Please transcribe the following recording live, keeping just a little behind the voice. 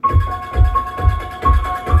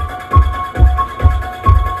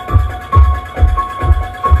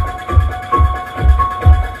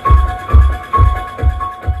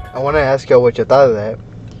Oscar, what you thought of that.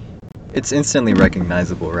 It's instantly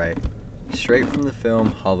recognizable, right? Straight from the film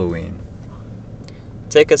Halloween.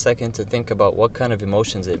 Take a second to think about what kind of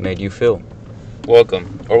emotions it made you feel.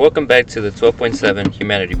 Welcome back to the 12.7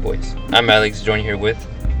 Humanity Boys. I'm Alex, joined here with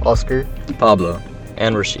Oscar, Pablo,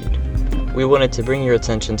 and Rashid. We wanted to bring your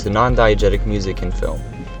attention to non-diegetic music in film,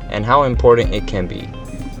 and how important it can be.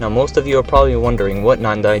 Now, most of you are probably wondering what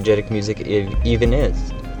non-diegetic music even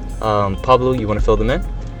is. Pablo, you want to fill them in?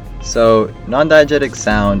 So, non-diegetic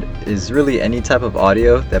sound is really any type of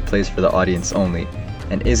audio that plays for the audience only,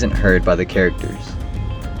 and isn't heard by the characters.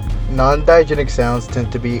 non-diegetic sounds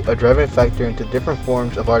tend to be a driving factor into different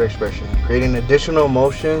forms of art expression, creating additional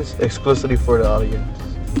emotions exclusively for the audience.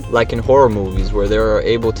 Like in horror movies, where they are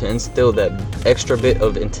able to instill that extra bit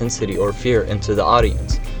of intensity or fear into the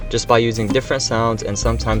audience, just by using different sounds and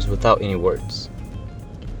sometimes without any words.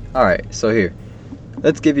 Alright, so here,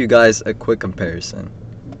 let's give you guys a quick comparison.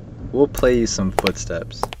 We'll play you some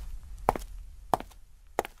footsteps.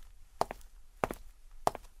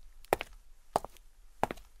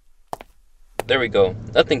 There we go.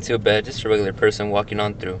 Nothing too bad, just a regular person walking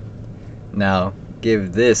on through. Now,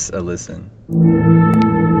 give this a listen.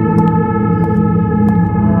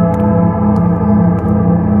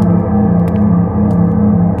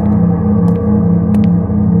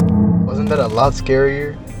 Wasn't that a lot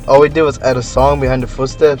scarier? All we did was add a song behind the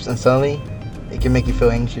footsteps and suddenly it can make you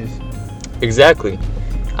feel anxious. Exactly.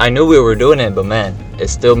 I knew we were doing it, but man, it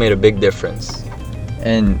still made a big difference.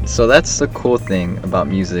 And so that's the cool thing about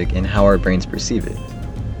music and how our brains perceive it.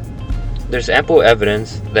 There's ample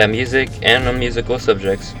evidence that music and non-musical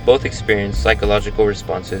subjects both experience psychological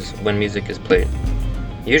responses when music is played.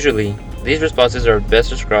 Usually, these responses are best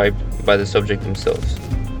described by the subject themselves.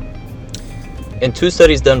 In 2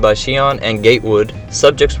 studies done by Sheehan and Gatewood,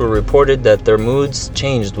 subjects were reported that their moods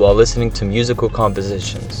changed while listening to musical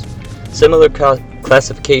compositions. Similar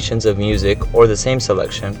classifications of music, or the same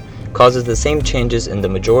selection, causes the same changes in the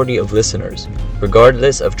majority of listeners,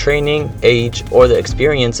 regardless of training, age, or the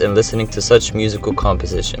experience in listening to such musical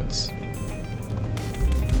compositions.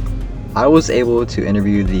 I was able to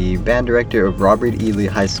interview the band director of Robert E. Lee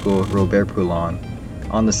High School, Robert Poulin,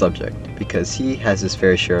 on the subject because he has his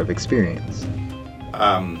fair share of experience.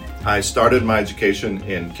 I started my education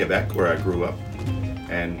in Quebec, where I grew up,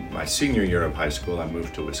 and my senior year of high school I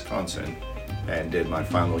moved to Wisconsin and did my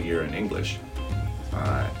final year in English.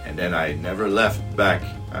 And then I never left back.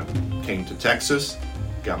 I came to Texas,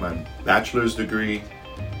 got my bachelor's degree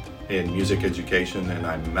in music education and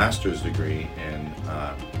my master's degree in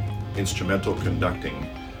instrumental conducting.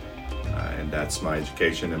 And that's my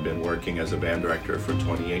education. I've been working as a band director for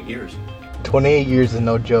 28 years. 28 years is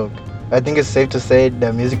no joke. I think it's safe to say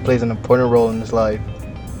that music plays an important role in his life.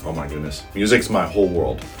 Oh my goodness. Music's my whole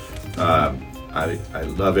world. I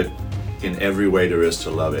love it in every way there is to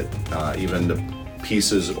love it. Even the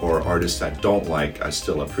pieces or artists I don't like, I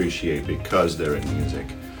still appreciate because they're in music.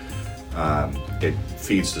 It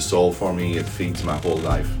feeds the soul for me, it feeds my whole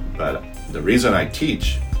life. But the reason I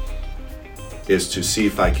teach is to see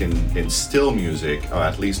if I can instill music, or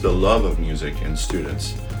at least the love of music, in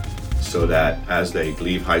students, so that as they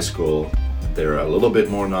leave high school, they're a little bit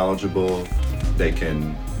more knowledgeable, they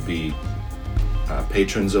can be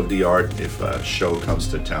patrons of the art. If a show comes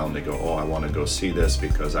to town, they go, oh, I want to go see this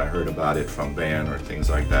because I heard about it from band or things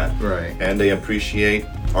like that. Right. And they appreciate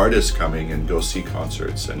artists coming and go see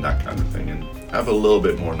concerts and that kind of thing, and have a little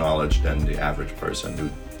bit more knowledge than the average person who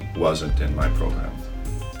wasn't in my program.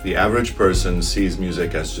 The average person sees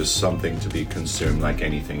music as just something to be consumed like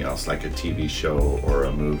anything else, like a TV show or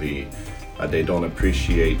a movie. They don't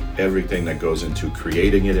appreciate everything that goes into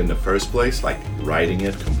creating it in the first place, like writing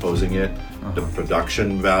it, composing it, the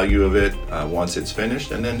production value of it once it's finished,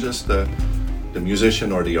 and then just the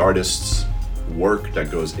musician or the artist's work that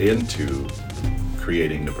goes into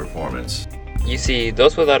creating the performance. You see,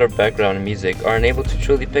 those without a background in music are unable to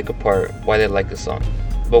truly pick apart why they like a song.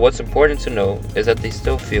 But what's important to know is that they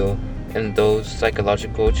still feel, and those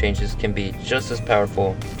psychological changes can be just as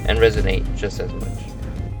powerful and resonate just as much.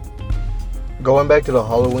 Going back to the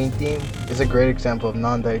Halloween theme is a great example of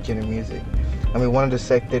non-diegetic music, and we wanted to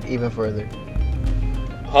dissect it even further.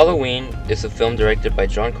 Halloween is a film directed by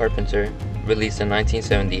John Carpenter, released in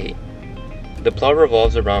 1978. The plot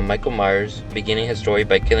revolves around Michael Myers beginning his story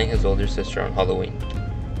by killing his older sister on Halloween.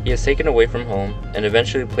 He is taken away from home and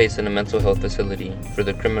eventually placed in a mental health facility for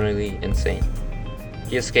the criminally insane.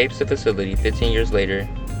 He escapes the facility 15 years later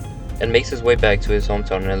and makes his way back to his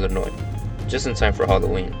hometown in Illinois, just in time for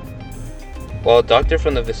Halloween. While a doctor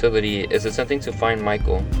from the facility is attempting to find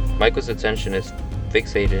Michael, Michael's attention is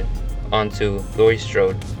fixated onto Laurie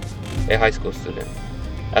Strode, a high school student.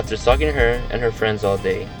 After stalking her and her friends all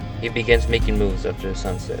day, he begins making moves after the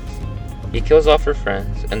sun sets. He kills off her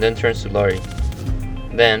friends and then turns to Laurie.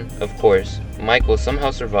 Then, of course, Michael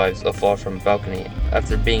somehow survives a fall from a balcony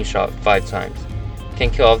after being shot 5 times. Can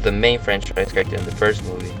kill off the main franchise character in the first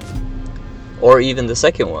movie. Or even the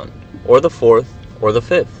second one, or the fourth, or the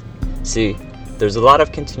fifth. See, there's a lot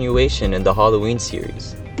of continuation in the Halloween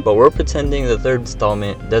series, but we're pretending the third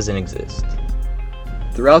installment doesn't exist.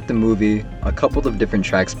 Throughout the movie, a couple of different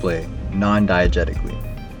tracks play, non-diegetically.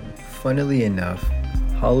 Funnily enough,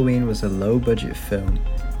 Halloween was a low-budget film,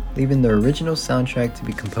 leaving the original soundtrack to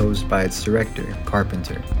be composed by its director,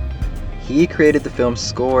 Carpenter. He created the film's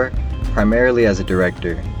score primarily as a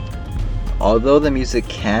director. Although the music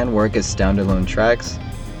can work as standalone tracks,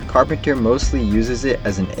 Carpenter mostly uses it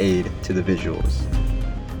as an aid to the visuals.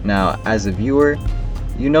 Now, as a viewer,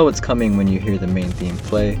 you know what's coming when you hear the main theme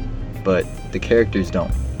play, but the characters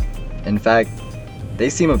don't. In fact, they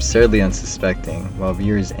seem absurdly unsuspecting, while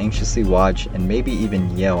viewers anxiously watch and maybe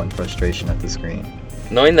even yell in frustration at the screen.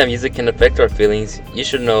 Knowing that music can affect our feelings, you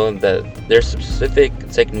should know that there's specific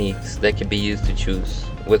techniques that can be used to choose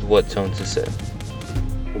with what tone to set.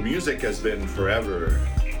 Well, music has been forever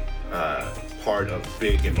part of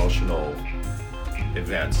big emotional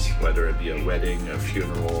events, whether it be a wedding, a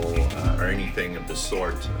funeral, or anything of the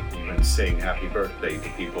sort. Even saying happy birthday to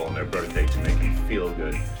people on their birthday to make them feel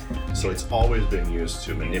good. So it's always been used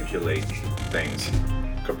to manipulate things.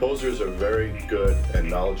 Composers are very good and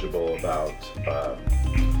knowledgeable about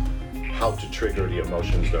how to trigger the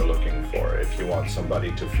emotions they're looking for. If you want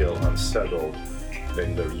somebody to feel unsettled,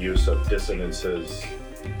 then the use of dissonances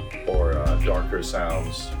or darker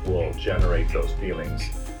sounds will generate those feelings.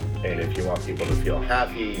 And if you want people to feel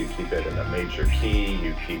happy, you keep it in a major key,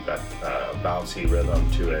 you keep a bouncy rhythm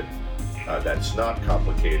to it that's not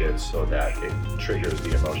complicated so that it triggers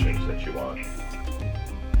the emotions that you want.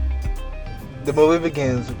 The movie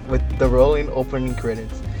begins with the rolling opening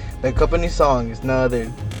credits. The accompanying song is none other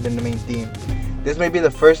than the main theme. This may be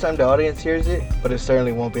the first time the audience hears it, but it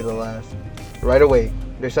certainly won't be the last. Right away,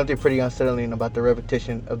 there's something pretty unsettling about the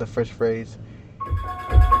repetition of the first phrase.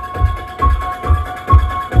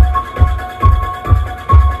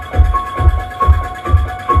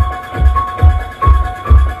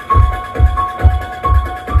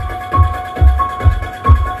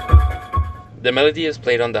 The melody is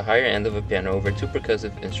played on the higher end of a piano over 2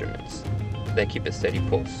 percussive instruments that keep a steady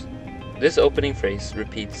pulse. This opening phrase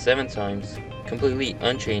repeats 7 times, completely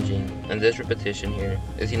unchanging, and this repetition here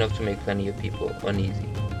is enough to make plenty of people uneasy.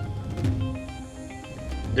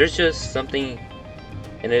 There's just something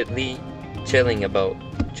innately chilling about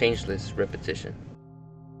changeless repetition.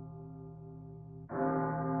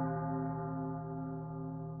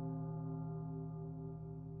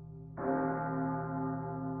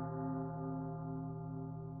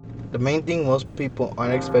 The main thing most people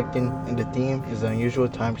aren't expecting in the theme is the unusual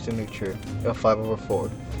time signature of 5/4.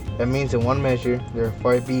 That means in one measure, there are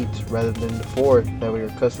 5 beats rather than the 4 that we are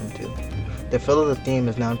accustomed to. The feel of the theme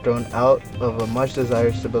is now thrown out of a much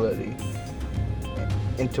desired stability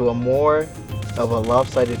into a more of a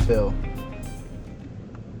lopsided feel.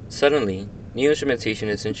 Suddenly, new instrumentation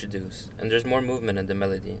is introduced, and there's more movement in the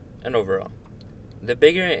melody, and overall. The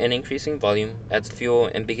bigger and increasing volume adds fuel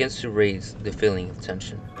and begins to raise the feeling of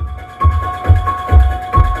tension.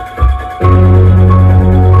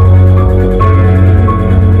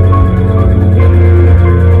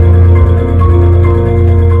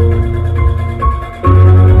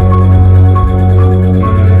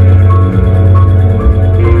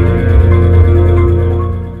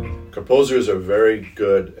 Composers are very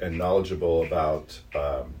good and knowledgeable about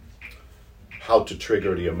how to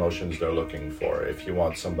trigger the emotions they're looking for. If you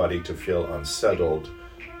want somebody to feel unsettled,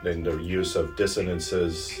 then the use of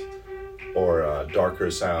dissonances or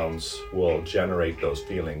darker sounds will generate those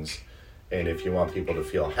feelings. And if you want people to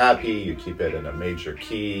feel happy, you keep it in a major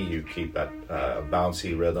key, you keep a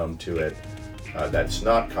bouncy rhythm to it that's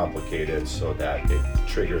not complicated so that it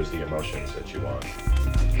triggers the emotions that you want.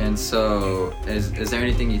 And so, is there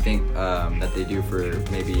anything you think that they do for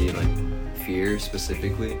maybe like fear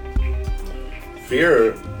specifically?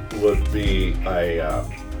 Fear would be a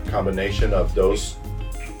combination of those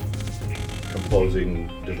composing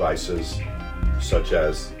devices, such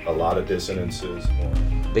as a lot of dissonances.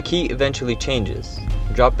 The key eventually changes,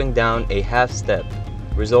 dropping down a half step,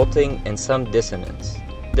 resulting in some dissonance.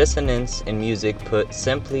 Dissonance in music, put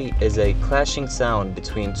simply, is a clashing sound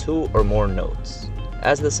between 2 or more notes.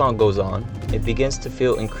 As the song goes on, it begins to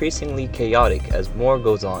feel increasingly chaotic as more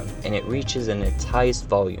goes on, and it reaches in its highest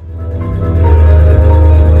volume.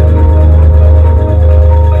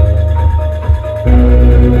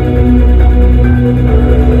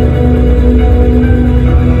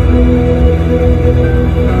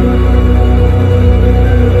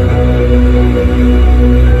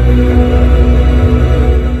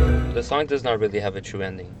 song does not really have a true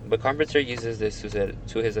ending, but Carpenter uses this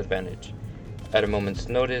to his advantage. At a moment's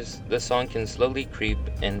notice, the song can slowly creep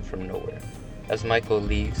in from nowhere. As Michael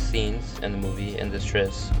leaves scenes in the movie and the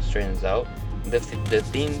stress straightens out, the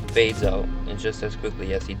theme fades out, and just as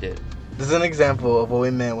quickly as he did. This is an example of what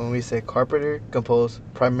we meant when we said Carpenter composed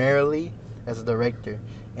primarily as a director.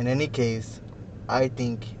 In any case, I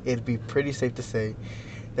think it'd be pretty safe to say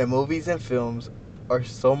that movies and films are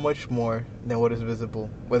so much more than what is visible,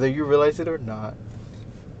 whether you realize it or not.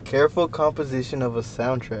 Careful composition of a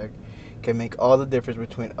soundtrack can make all the difference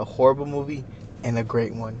between a horrible movie and a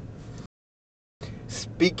great one.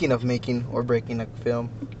 Speaking of making or breaking a film,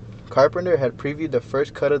 Carpenter had previewed the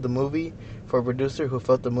first cut of the movie for a producer who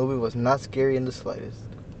felt the movie was not scary in the slightest.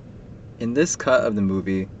 In this cut of the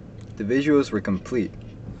movie, the visuals were complete.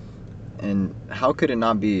 And how could it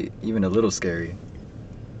not be even a little scary?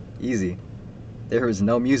 Easy. There was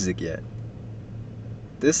no music yet.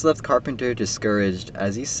 This left Carpenter discouraged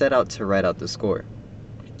as he set out to write out the score.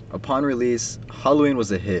 Upon release, Halloween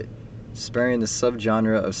was a hit, spurring the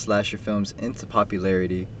subgenre of slasher films into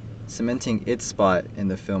popularity, cementing its spot in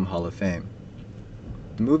the Film Hall of Fame.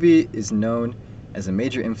 The movie is known as a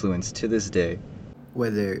major influence to this day,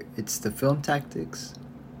 whether it's the film tactics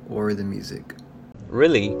or the music.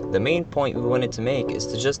 Really, the main point we wanted to make is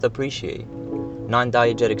to just appreciate.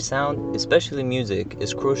 Non-diegetic sound, especially music,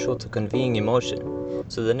 is crucial to conveying emotion.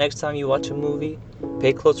 So the next time you watch a movie,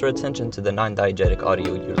 pay closer attention to the non-diegetic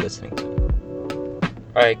audio you're listening to.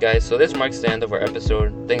 Alright guys, so this marks the end of our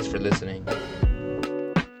episode. Thanks for listening.